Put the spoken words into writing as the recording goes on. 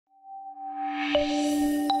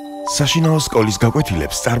საშინაო სკოლის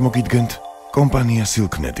გაკვეთილებს წარმოგიდგენთ კომპანია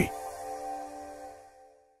სილქნედი.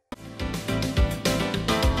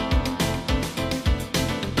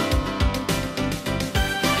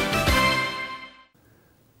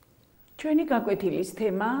 ჩვენი გაკვეთილის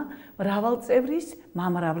თემა მრავალწევრის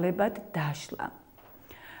მამრავლებად დაშლა.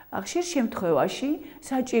 ხშირ შემთხვევაში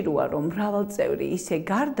საჭიროა რომ მრავალწევრი ისე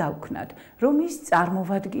გარდავქნათ, რომ ის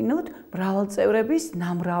წარმოვადგინოთ მრავალწევრების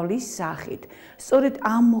ნამრავლის სახით. სწორედ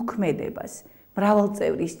ამ მოქმედებას,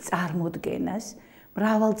 მრავალწევრის წარმოდგენას,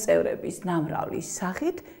 მრავალწევრების ნამრავლის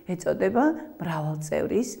სახით ეწოდება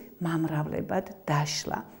მრავალწევრის მამრავლებად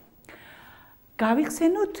დაშლა.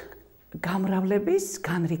 გავიხსენოთ გამრავლების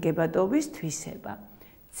განრიგებადობის თვისება.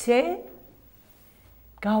 C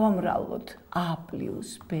გავამრავლოთ A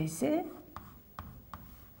plus B-ზე,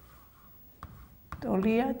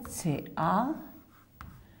 ტოლია CA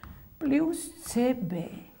plus CB.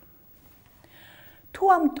 თუ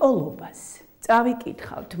ამ ტოლობას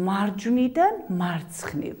წავიკითხავთ მარჯვნიდან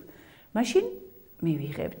მარცხნივ, მაშინ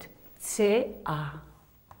მივიღებთ CA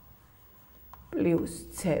plus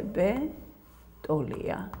CB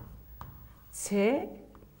ტოლია C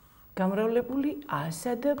გამრავლებული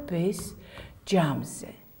A-სა და B-ს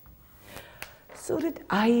ჯამზე. სწორედ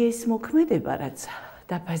აი ეს მოქმედება, რაც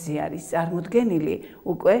დაფაზე არის წარმოდგენილი,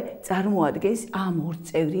 უკვე წარმოადგენს ამ ორ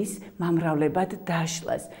წევრის მამრავლებად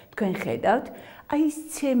დაშლას. თქვენ ხედავთ, აი ეს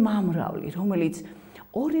C მამრავლი, რომელიც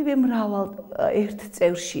ორივე მრავალ ერთ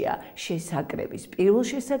წევრშია შესაკრების. პირველ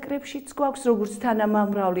შესაკრებშიც გვაქვს როგორც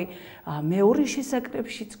თანამამრავლი, მეორე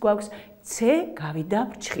შესაკრებშიც გვაქვს C გავიდა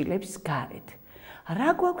ფრჩხილებს გარეთ. რა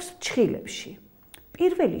გვაქვს ფრჩხილებში?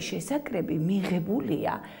 პირველი შესაკრები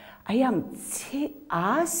მიღებულია აი ამ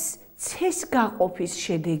C-ას C-ს გაყოფის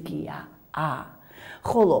შედეგია A,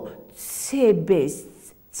 ხოლო CB-ს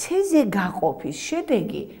C-ზე გაყოფის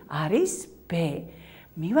შედეგი არის B.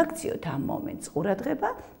 მივაქციოთ ამ მომენტს ყურადღება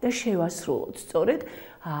და შევასრულოთ სწორედ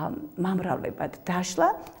მამრავლებად დაშლა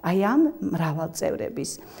აი ამ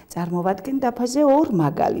მრავალწევრების. წარმოვადგენ დაფაზე ორ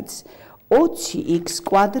მაგალითს. 20x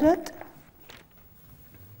კვადრატ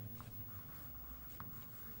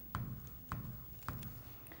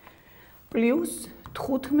plus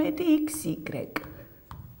 15xy.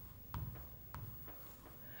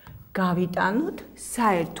 გავიტანოთ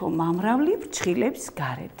საერთო მამრავლი ფრჩხილებს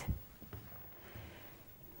გარეთ.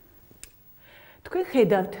 თქვენ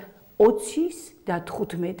ხედავთ 20-ის და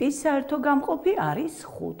 15-ის საერთო გამყოფი არის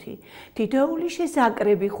 5. თითოეული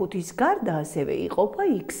შესაკრები 5-ის გარდა ასევე იყოფა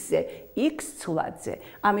x-ზე, x ცვლადზე.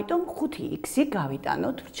 ამიტომ 5x-ი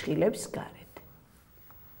გავიტანოთ ფრჩხილებს გარეთ.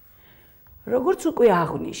 როგორც უკვე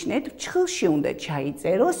აღვნიშნეთ, ფრჩხილში უნდა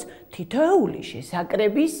ჩაიწეროს თითოეული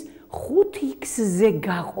შესაკრების 5x-ზე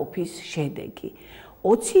გაყოფის შედეგი.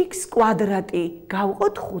 20x კვადრატი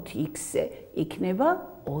გავყოთ 5x-ზე, იქნება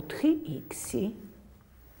 4x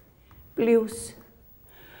plus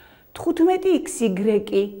 15xy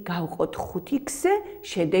გავყოთ 5x-ზე,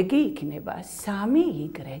 შედეგი იქნება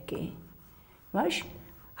 3y. მაშინ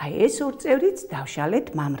აი ეს ორ წევრიც დავშალეთ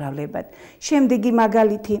მამრავლებად. შემდეგი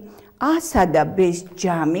მაგალითი A-სა და B-ს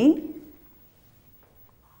ჯამი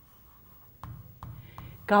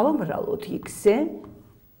გავამრავლოთ x-ზე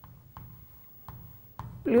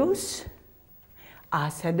plus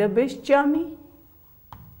A-სა და B-ს ჯამი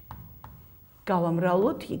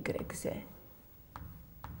გავამრავლოთ y-ზე.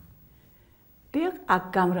 დიახ, აქ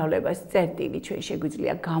გამრავლებას წერტილი ჩვენ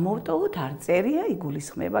შეგვიძლია გამოვტოვოთ, არ წერია,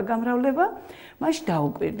 იგულისხმება გამრავლება. მაშინ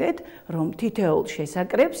დაუკვირდეთ, რომ თითოეულ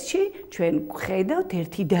შესაკრებსში ჩვენ ვხედავთ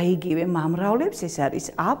ერთი და იგივე მამრავლებს, ეს არის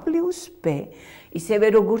A plus B. ისევე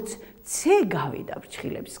როგორც C გავიდა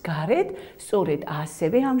ფრჩხილებს გარეთ, სწორედ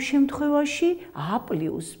ასევე ამ შემთხვევაში A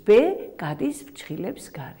plus B გადის ფრჩხილებს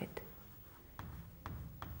გარეთ.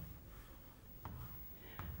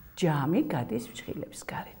 ჯამი გადის ფრჩხილებს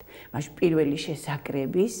გარეთ. მაშინ პირველი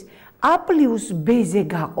შესაკრების A plus B-ზე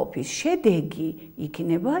გაყოფის შედეგი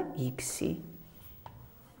იქნება x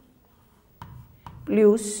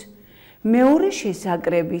plus მეორე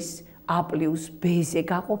შესაკრების A plus B-ზე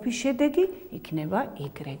გაყოფის შედეგი იქნება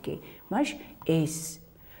y. მაშინ ეს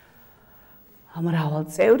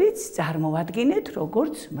მრავალწევრიც წარმოვადგინეთ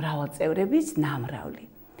როგორც მრავალწევრების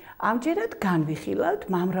ნამრავლი. ამჯერად განვიხილავთ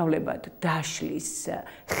მამრავლებად დაშლის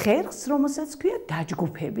ხერხს, რომელსაც ქვია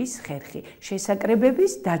დაჯგუფების ხერხი.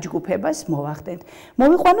 შესაკრებების დაჯგუფებას მოვახდენთ.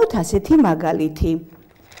 მოვიყვანოთ ასეთი მაგალითი.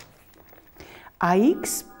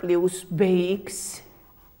 ax plus bx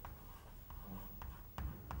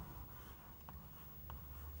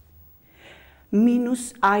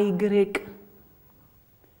minus ay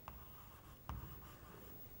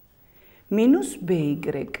minus by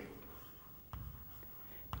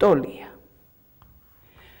ტოლია.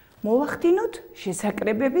 მოვახდინოთ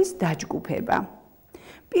შესაკრებების დაჯგუფება.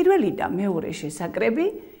 პირველი და მეორე შესაკრები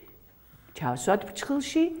ჩავსვათ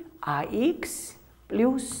ფრჩხილში ax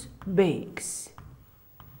 + bx.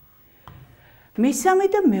 მესამე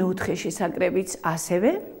და მეოთხე შესაკრებიც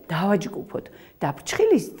ასევე დავაჯგუფოთ და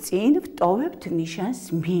ფრჩხილის წინ ვტოვებთ ნიშანს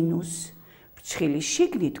მინუს. ფრჩხილის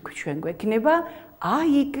შიგნით ჩვენ გვექნება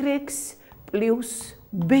ay +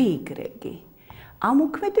 by. ამ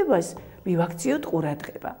მოქმედებას მივაქციოთ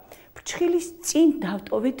ყურადღება. ფრჩხილის წინ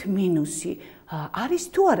დავტოვეთ მინუსი. არის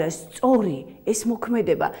თუ არა სწორი ეს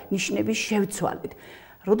მოქმედება ნიშნების შევცვალეთ.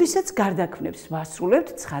 როდესაც გარდაქმნებს ვასრულებთ,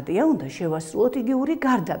 ცხადია, უნდა შევასრულოთ იგივური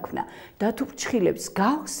გარდაქმნა და თუ ფრჩხილებს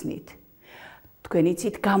გავხსნით, თქვენ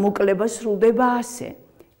იცით, გამოკლება სრულდება ასე.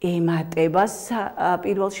 ემატება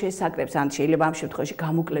პირველ შესაკრებს, ან შეიძლება ამ შემთხვევაში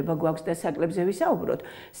გამოკლება გვაქვს და საკლებზე ვისაუბროთ.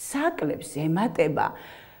 საკლებს ემატება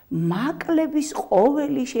მაკლების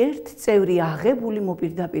ყოველი ერთ წევრი აღებული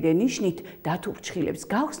მოპირდაპირე ნიშნით და თუ ფრჩხილებს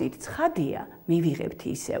გავხსნით, ცხადია, მივიღებთ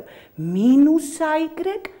ისევ -ay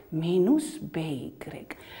 -by.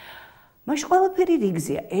 მაშ ყველაფერი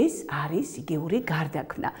რიგზეა, ეს არის იგივური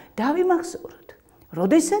გარდაქმნა. დავიმახსოვროთ.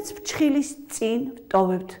 როდესაც ფრჩხილის წინ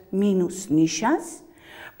ვტოვებთ მინუს ნიშანს,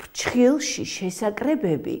 ფრჩხილში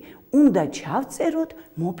შესაკრებები უნდა ჩავწეროთ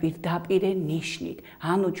მოპირდაპირე ნიშნით.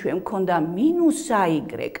 ანუ ჩვენ გვქონდა -ay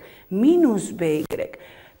 -by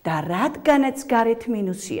და რადგანაც გარეთ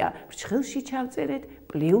მინუსია, ფრჩხილში ჩავწერეთ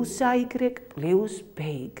 +ay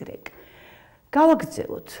 +by.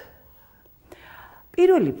 გავაგრძელოთ.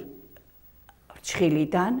 პირველი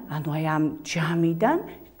ფრჩხილიდან, ანუ აი ამ ჯამიდან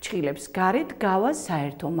ფრჩხილებს გარეთ გავა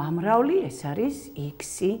საერთო მამრავლი, ეს არის x.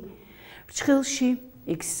 ფრჩხილში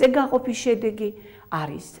x-ზე გაყოფის შედეგი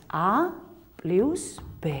არის a +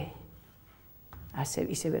 b.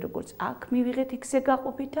 ისევე როგორც აქ მივიღეთ x-ზე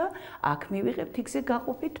გაყოფით a, აქ მივიღებთ x-ზე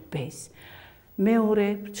გაყოფით b-ს. მეორე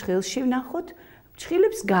ფრჩხილში ვნახოთ,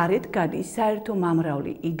 ფრჩხილებს გარეთ გადის საერთო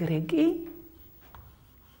მამრავლი y.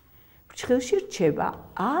 ფრჩხილში რჩება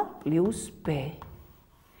a + b.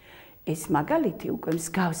 ეს მაგალითი უკვე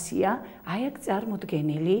მსგავსია აი აქ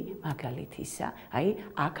წარმოდგენილი მაგალითისა. აი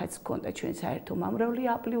აქაც გქონდა ჩვენ საერთო მამრავლი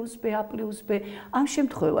a + b, a + b. ამ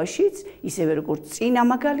შემთხვევაშიც ისევე როგორც წინა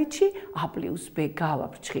მაგალითში a + b გავა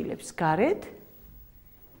ფრჩხილებს გარეთ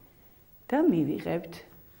და მივიღებთ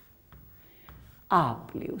a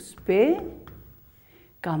 + b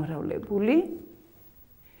გამრავლებული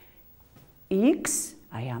x,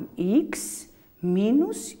 აი ამ x -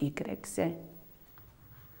 y-ზე.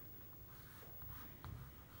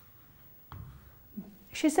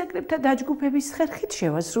 შესაკრებთა დაჯგუფების ხერხით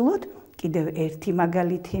შევასრულოთ კიდევ ერთი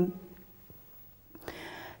მაგალითი.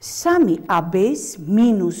 3ab-ს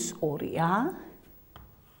 -2a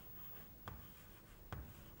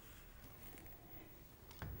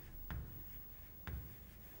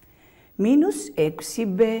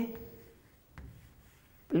 -6b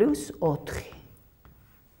 + 4.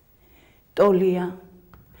 ტოლია.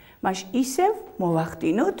 მაშ ისევ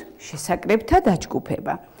მოვახდინოთ შესაკრებთა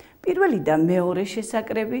დაჯგუფება. პირველი და მეორე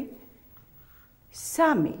შესაკრები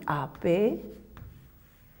 3ab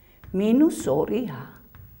 -2a.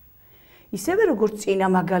 ისევე როგორც წინა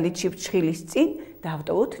მაგალითში ფრჩხილის წინ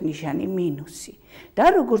დავტოვოთ ნიშანი მინუსი. და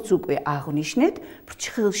როგორც უკვე აღვნიშნეთ,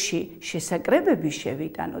 ფრჩხილში შესაკრებები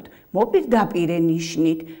შევიტანოთ მოპირდაპირე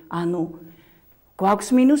ნიშნით, ანუ გვაქვს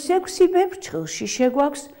 -6b, ფრჩხილში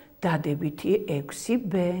შეგვაქვს დადებითი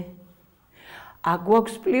 6b. აქ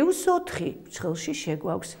გვაქვს +4, ფრჩხილში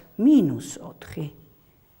შეგვაქვს -4.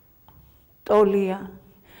 ტოლია.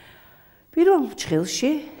 პირველ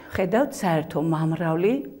ფრჩხილში ხედავთ საერთო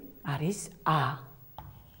მამრავლი არის a.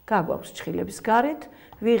 გაგვაქვს ფრჩხილებს გარეთ,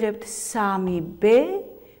 ვიღებთ 3b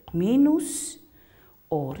 -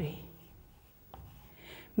 2.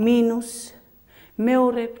 მინუს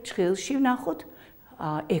მეორე ფრჩხილში ვნახოთ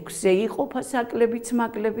 6-ზე იყოფა საკლებიც,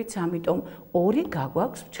 მაკლებიც, ამიტომ 2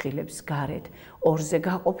 გაგვაქვს ფრჩხილებს გარეთ. 2-ზე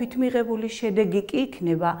გაყოფით მიღებული შედეგი კი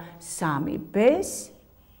იქნება 3b-ს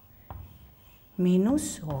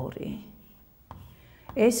 -2.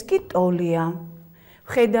 ეს კი ტოლია.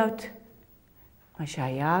 ვხედავთ, მაშა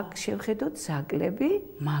აქ შევხედოთ საკლები,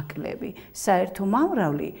 მაკლები. საერთო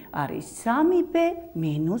მამრავლი არის 3b -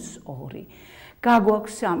 2.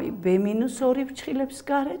 გაგვაქვს 3b - 2 ფრჩხილებს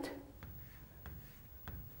გარეთ.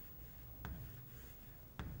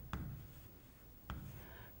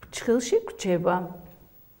 ფრჩხილში გვჭება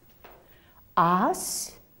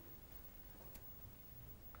 100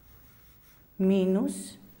 minus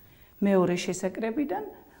მეორე შესაკრებიდან,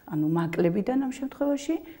 ანუ მაკლებიდან ამ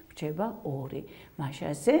შემთხვევაში გვჭება 2.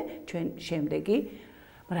 მაშასე ჩვენ შემდეგი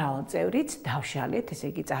მრავალწევრიც დავშალეთ, ესე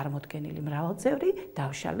იგი წარმოდგენილი მრავალწევრი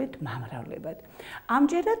დავშალეთ მამრავლებად.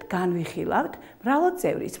 ამჯერად განვიხილავთ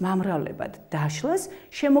მრავალწევრის მამრავლებად დაშლას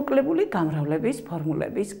შემოკლებული გამრავლების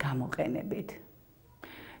ფორმულების გამოყენებით.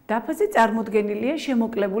 დაფაზე წარმოდგენილია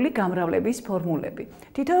შემოკლებული გამრავლების ფორმულები.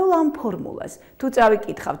 თითოეულ ამ ფორმულას თუ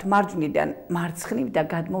წავიკითხავთ მარჯვნიდან მარცხნივ და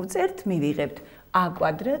გადმოვწერთ, მივიღებთ a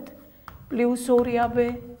კვადრატ პლუს 2ab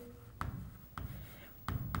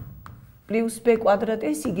პლუს b კვადრატ,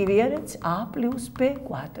 ეს იგივეა რაც a პლუს b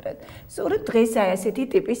კვადრატ. სწორედ დღეს აი ასეთი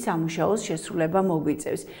ტიპის სამუშაოს შესრულება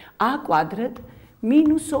მოგვიწევს. a კვადრატ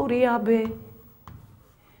მინუს 2ab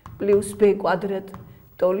პლუს b კვადრატ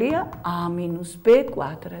ტოლია a მინუს b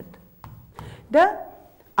კვადრატ და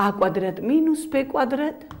a კვადრატ მინუს b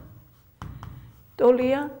კვადრატ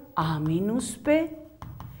ტოლია a მინუს b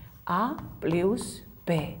a პლუს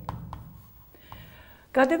b.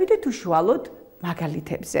 გადავიდეთ უშუალოდ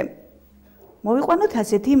მაგალითებზე. მოვიყვანოთ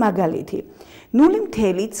ასეთი მაგალითი.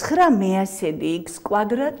 0.9 x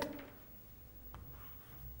კვადრატ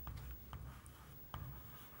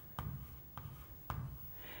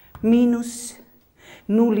მინუს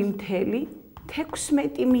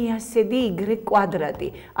 0.16 y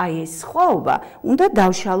კვადრატი. აი ეს სხვაობა უნდა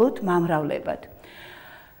დავშალოთ მამრავლებად.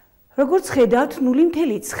 როგორც ხედავთ,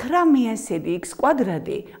 0.9 x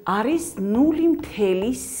კვადრატი არის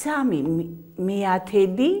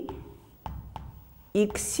 0.3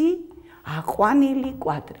 x აყვანილი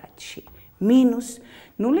კვადრატში. მინუს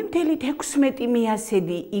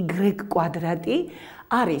 0.16 y კვადრატი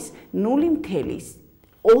არის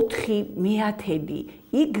 0.4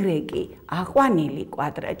 y აყვანილი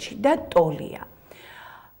კვადრატში და ტოლია.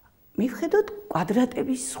 მივხედოთ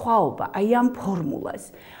კვადრატების სხვაობა, აი ამ ფორმულას.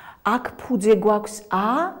 აქ ფუძე გვაქვს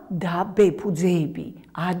a და b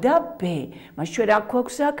ფუძეები, a და b. მას ჩვენ აქ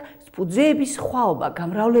გვაქვს აქ ფუძეების სხვაობა,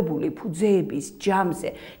 გამრავლებული ფუძეების ჯამზე.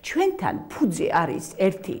 ჩვენთან ფუძე არის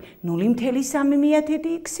ერთი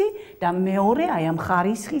 0.3 x და მეორე აი ამ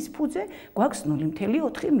ხარისხის ფუძე გვაქვს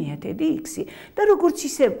 0.4 x. და როგორც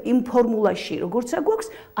ისე იმ ფორმულაში, როგორც გვაქვს,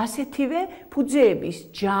 ასეთივე ფუძეების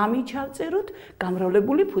ჯამი ჩავწეროთ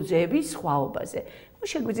გამრავლებული ფუძეების სხვაობაზე.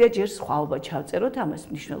 შეგვიძლია ჯერ სხვაობა ჩავწეროთ, ამას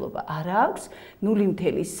მნიშვნელობა არ აქვს.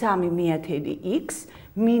 0.3 x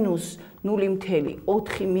მინუს 0.4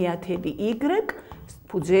 y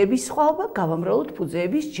ფუძეების სხვაობა გავამრავლოთ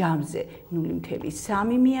ფუძეების ჯამზე.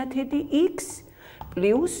 0.3 x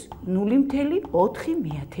პლუს 0.4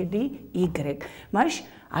 y. მაშ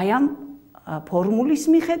აი ამ ფორმულის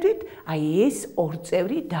მიხედვით, აი ეს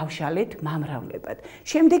ორწევრი დავშალეთ მამრავლებად.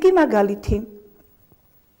 შემდეგი მაგალითი.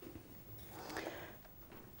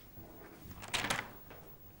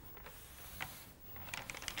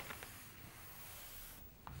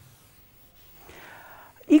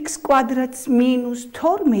 x კვადრატს მინუს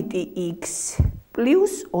 12x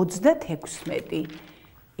პლუს 36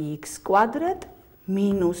 x კვადრატ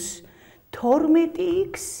მინუს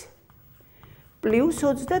 12x პლუს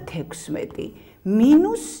 36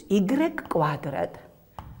 მინუს y კვადრატ.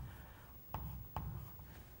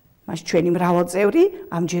 მას ჩვენი მრავალწევრი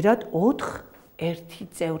ამჯერად 4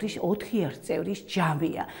 ერთწევრის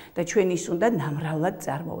ჯამია და ჩვენ ის უნდა ნამრავლად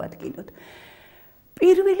წარმოვადგინოთ.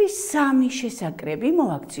 პირველი სამი შესაკრები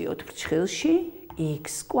მოვაქციოთ ფრჩხილში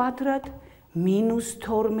x კვადრატ მინუს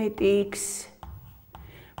 12x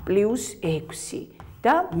პლუს 6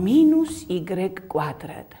 და მინუს y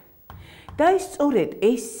კვადრატ. და სწორედ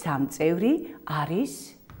ეს სამწევრი არის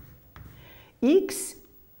x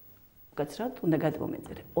კაცრად უნდა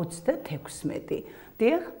გადმომეწერე 36.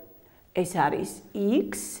 დიახ, ეს არის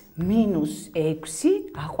x მინუს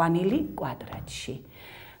 6 აყვანილი კვადრატში.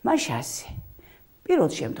 მას ასე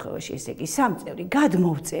პირველ შემთხვევაში ესე იგი სამწევრი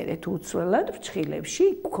გადმოვწერეთ უცვლელად ფრჩხილებში,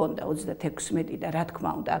 გქონდა 36 და რა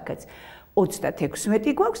თქმა უნდა აქაც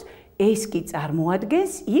 36 გვაქვს, ეს კი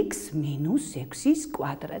წარმოადგენს x მინუს 6-ის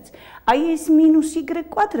კვადრატს. აი ეს მინუს y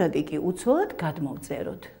კვადრატი კი უცვლელად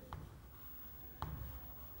გადმოვწეროთ.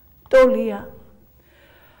 ტოლია.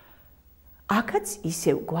 აქაც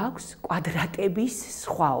ისევ გვაქვს კვადრატების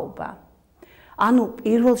სხვაობა. ანუ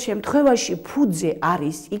პირველ შემთხვევაში ფუძე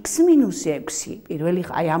არის x-6, პირველი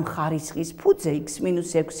აი ამ ხარისხის ფუძე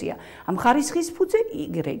x-6-ია, ამ ხარისხის ფუძე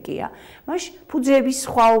y-ია. მაშ ფუძეების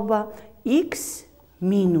სხვაობა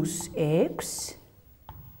x-6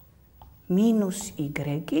 მინუს y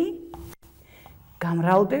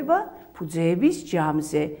გამრავლდება ფუძეების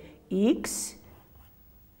ჯამზე x-6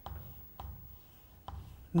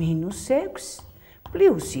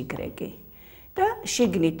 პლუს y და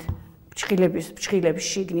შიგნით ფრჩხილების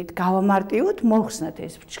შიგნით გავამარტივოთ, მოხსნათ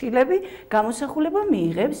ეს ფრჩხილები, გამოსახულება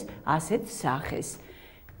მიიღებს ასეთ სახეს.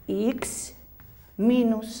 x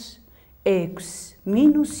მინუს x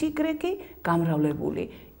minus y გამრავლებული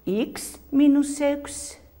x minus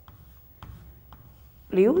x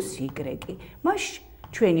plus y. მას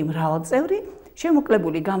ჩვენი მრავალწევრი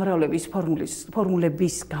შემოკლებული გამრავლების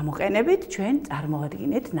ფორმულების გამოყენებით ჩვენ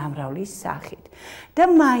წარმოვადგინეთ ნამრავლის სახით. და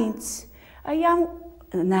მაინც აი ამ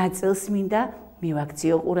ნაწილს მინდა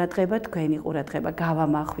მივაქციო ყურადღება, თქვენი ყურადღება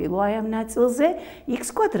გავამახვილო აი ამ ნაწილზე x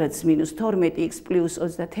კვადრატს minus 12x plus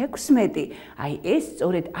 36. აი ეს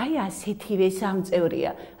სწორედ აი ასეთივე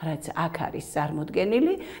სამწევრია, რაც აქ არის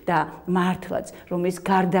წარმოდგენილი და მართლაც რომ ეს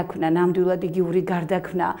გარდაქმნა, ნამდვილად იგივური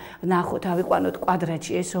გარდაქმნა ნახოთ, ავიყვანოთ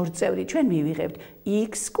კვადრატში ეს ორ წევრი, ჩვენ მივიღებთ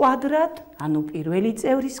x კვადრატ, ანუ პირველი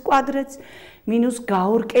წევრის კვადრატს minus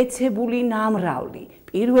გაორკეცებული ნამრავლი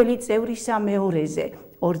პირველი წევრისა მეორეზე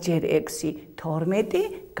 2 x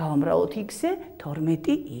 12 გავამრავლოთ x-ზე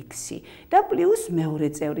 12x და პლუს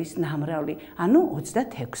მეორე წევრის ნამრავლი, ანუ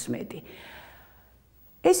 36.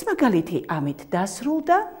 ეს მაგალითი ამით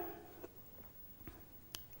დასრულდა.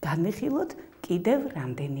 განვიხილოთ კიდევ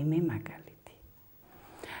რამდენიმე მაგალითი.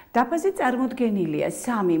 დაფაზე წარმოდგენილია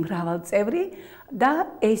 3 მრავალწევრი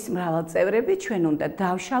და ეს მრავალწევრები ჩვენ უნდა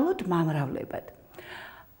დავშალოთ მამრავლებად.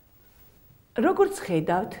 როგორც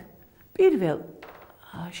ხედავთ, პირველ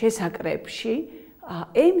შესაკრებში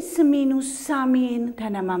m-3n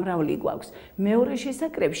თანამამრავლი გვაქვს. მეორე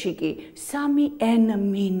შესაკრებში კი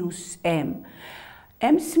 3n-m.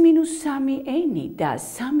 m-3n და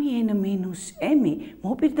 3n-m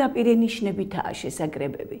მოპირდაპირე ნიშნებითაა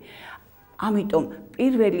შესაკრებები. ამიტომ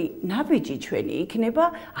პირველი ნაბიჯი ჩვენი იქნება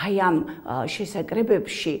აი ამ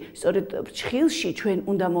შესაკრებებში, სწორედ ფრჩხილში ჩვენ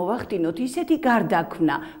უნდა მოვახდინოთ ისეთი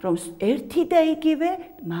გარდაქმნა, რომ ერთი და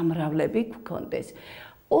იგივე მამრავლები გვქონდეს.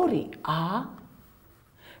 2a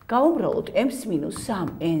გავუმრავლოთ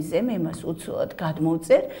m-3n-ზე, მე მას უცვლად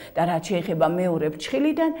გადმოვწერ და რაც შეეხება მეორე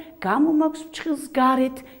ფრჩხილიდან, გამომაქვს ფრჩხილს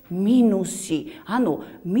გარეთ მინუსი. ანუ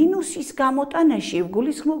მინუსის გამოტანაში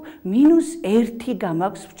ვგულისხმობ -1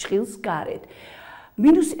 გამაქვს ფრჩხილს გარეთ.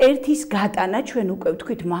 -1-ის გატანა ჩვენ უკვე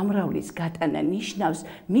ვთქვით, მამრავლის გატანა ნიშნავს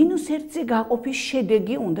 -1-ზე გაყოფის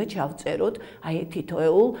შედეგი უნდა ჩავწეროთ აი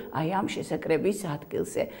თითოეულ აი ამ შესაკრების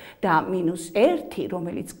ადგილზე და -1,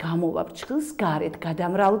 რომელიც გამოვა ფრჩხილს გარეთ,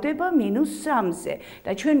 გადამრავლდება -3-ზე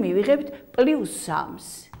და ჩვენ მივიღებთ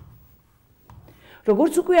 +3-ს.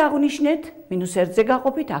 როგორც უკვე აღვნიშნეთ, -1-ზე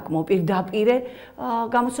გაყოფით, აქ მოპირდაპირე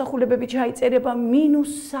გამოსახულებები ჩაიწერება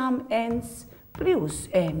 -3n +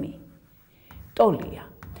 m. ტოლია.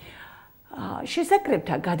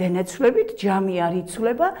 შესაკრებთა გადანაცვლებით ჯამი არ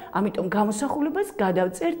იცვლება, ამიტომ გამოსახულებას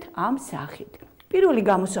გადავწერთ ამ სახით. პირველი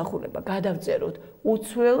გამოსახულება გადავწეროთ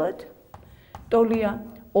უცვლელად, ტოლია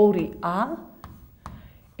 2a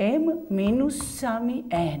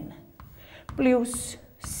m-3n პლუს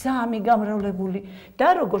 3 გამრავლებული და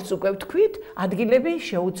როგორც უკვე ვთქვით, ადგილები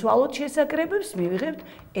შეუცვალოთ შესაკრებებს, მივიღებთ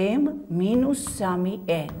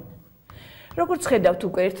m-3n. როგორც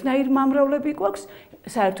ხედავთ, უკვე ერთნაირ მამრავლები გვაქვს,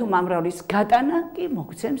 საერთო მამრავლის გატანა კი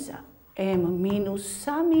მოგცემს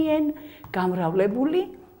m-3n გამრავლებული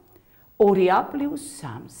 2a +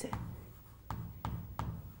 3-ზე.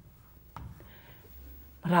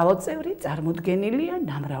 მრავალწევრი წარმოდგენილია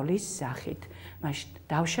ნამრავლის სახით. მაშინ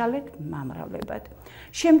დავშალეთ მამრავლებად.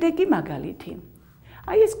 შემდეგი მაგალითი.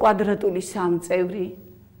 აი ეს კვადრატული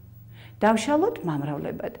სამწევრი დავშალოთ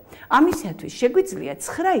მამრავლებად. ამისათვის შეგვიძლია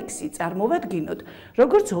 9x-ი წარმოვადგინოთ,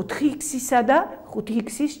 როგორც 4x-ისა და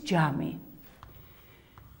 5x-ის ჯამი.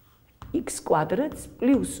 x კვადრატს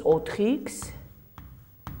პლუს 4x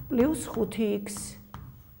პლუს 5x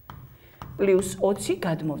პლუს 20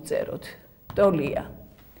 გადმოვწეროთ. ტოლია.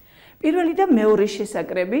 პირველი და მეორე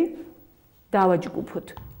შესაკრები დავაჯგუფოთ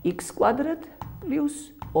x კვადრატ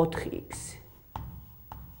პლუს 4x.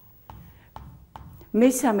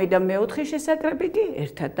 მესამე და მეოთხე შესაკრები კი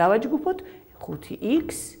ერთად დავაჯგუფოთ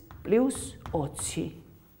 5x პლუს 20.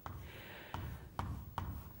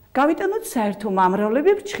 გავიტანოთ საერთო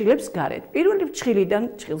მამრავლები ფრჩხილებს გარეთ. პირველი ფრჩხილიდან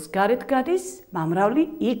ფრჩხილს გარეთ გადის მამრავლი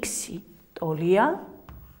x-ი. ტოლია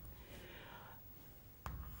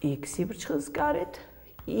x-ი ფრჩხილს გარეთ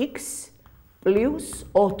x პლუს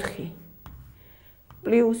 4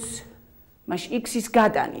 პლუს მაშ x-ის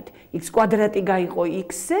გადანით x კვადრატი გაიყო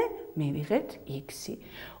x-ზე, მივიღეთ x-ი.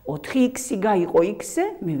 4x-ი გაიყო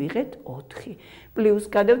x-ზე, მივიღეთ 4. პლუს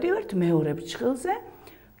გადავდივართ მეორე ფრჩხილზე,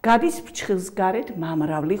 გადის ფრჩხილს გარეთ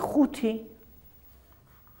მამრავლი 5.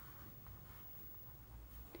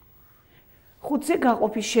 5-ზე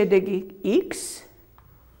გაყოფის შედეგი x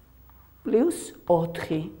პლუს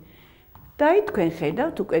 4. და თქვენ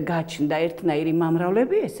ხედავთ, უკვე გაჩნდა ერთნაირი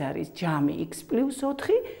მამრავლები, ეს არის ჯამი x პლუს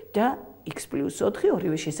 4 და x პლუს 4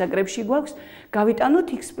 ორივე შესაკრებში გვაქვს. გავიტანოთ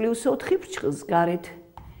x პლუს 4 ფრჩხილს გარეთ.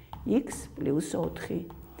 x + 4.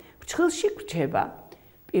 ფრჩხილში გვრჩება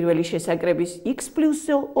პირველი შესაკრების x +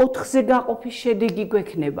 4-ზე გაყოფის შედეგი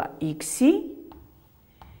გვექნება x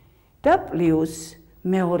და პლუს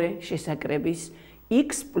მეორე შესაკრების x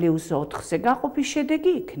 + 4-ზე გაყოფის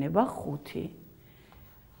შედეგი იქნება 5.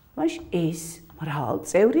 მაშინ ეს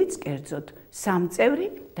მრავალწევრიც, კერძოდ სამწევრი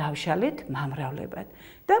დავშალეთ მამრავლებად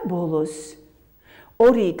და ბოლოს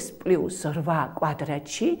 2x + 8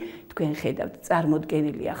 კვადრატში თქვენ ხედავთ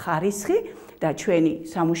წარმოდგენილია ხარისხი და ჩვენი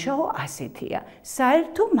სამუშაო ასეთია.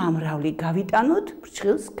 საერთო მამრავლი გავიტანოთ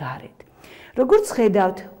ფრჩხილს გარეთ. როგორც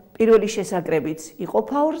ხედავთ, პირველი შესაკრებიც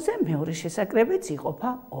იყოფა 2-ზე, მეორე შესაკრებიც იყოფა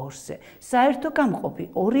 2-ზე. საერთო გამყოფი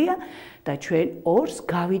 2-ია და ჩვენ 2-ს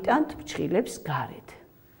გავიტანთ ფრჩხილებს გარეთ.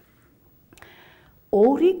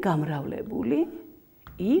 2 გამრავლებული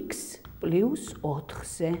x +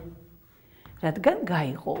 4-ზე. რადგან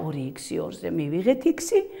გაიყო 2x 2-ზე, მივიღეთ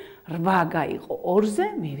x, 8 გაიყო 2-ზე,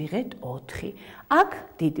 მივიღეთ 4. აქ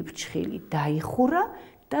დიდი ფრჩხილი დაიხურა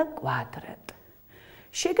და კვადრატ.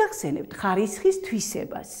 შეგახსენებთ ხარისხის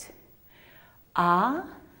თვისებას. a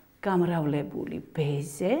გამრავლებული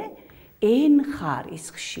b-ზე n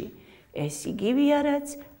ხარისხში. ეს იგივეა, რაც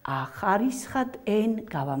a ხარისხად n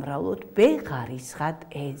გავამრავლოთ b ხარისხად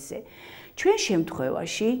n-ზე. ჩვენ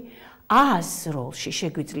შემთხვევაში a-ს როლში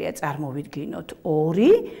შეგვიძლია წარმოვიდგინოთ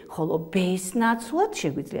 2, ხოლო b-ს ნაცვლად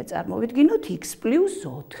შეგვიძლია წარმოვიდგინოთ x +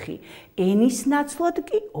 4, n-ის ნაცვლად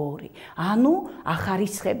კი 2. ანუ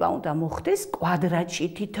ახარისხება უნდა მოხდეს კვადრატში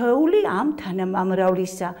თითოეული ამ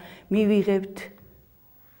თანამამრავლისა. მივიღებთ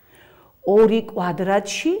 2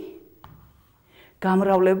 კვადრატში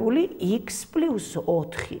გამრავლებული x +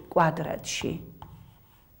 4 კვადრატში.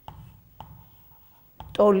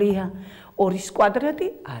 ტოლია 2-ის კვადრატი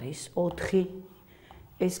არის 4.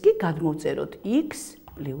 ეს კი გადმოვწეროთ x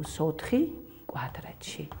 + 4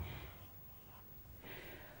 კვადრატში.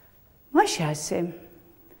 მაშინ ასე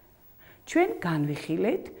ჩვენ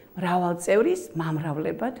განვიხილეთ მრავალწევრის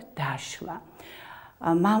მამრავლებად დაშლა.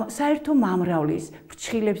 საერთო მამრავლის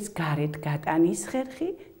ფრჩხილებს გარეთ გატანის ხერხი,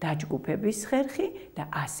 დაჯგუფების ხერხი და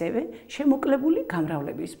ასევე შემოკლებული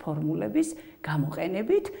გამრავლების ფორმულების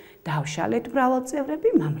გამოყენებით დავშალეთ მრავალწევრები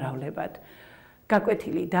მამრავლებად.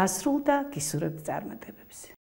 გაკვეთილი დასრულდა, გისურვებთ წარმატებებს.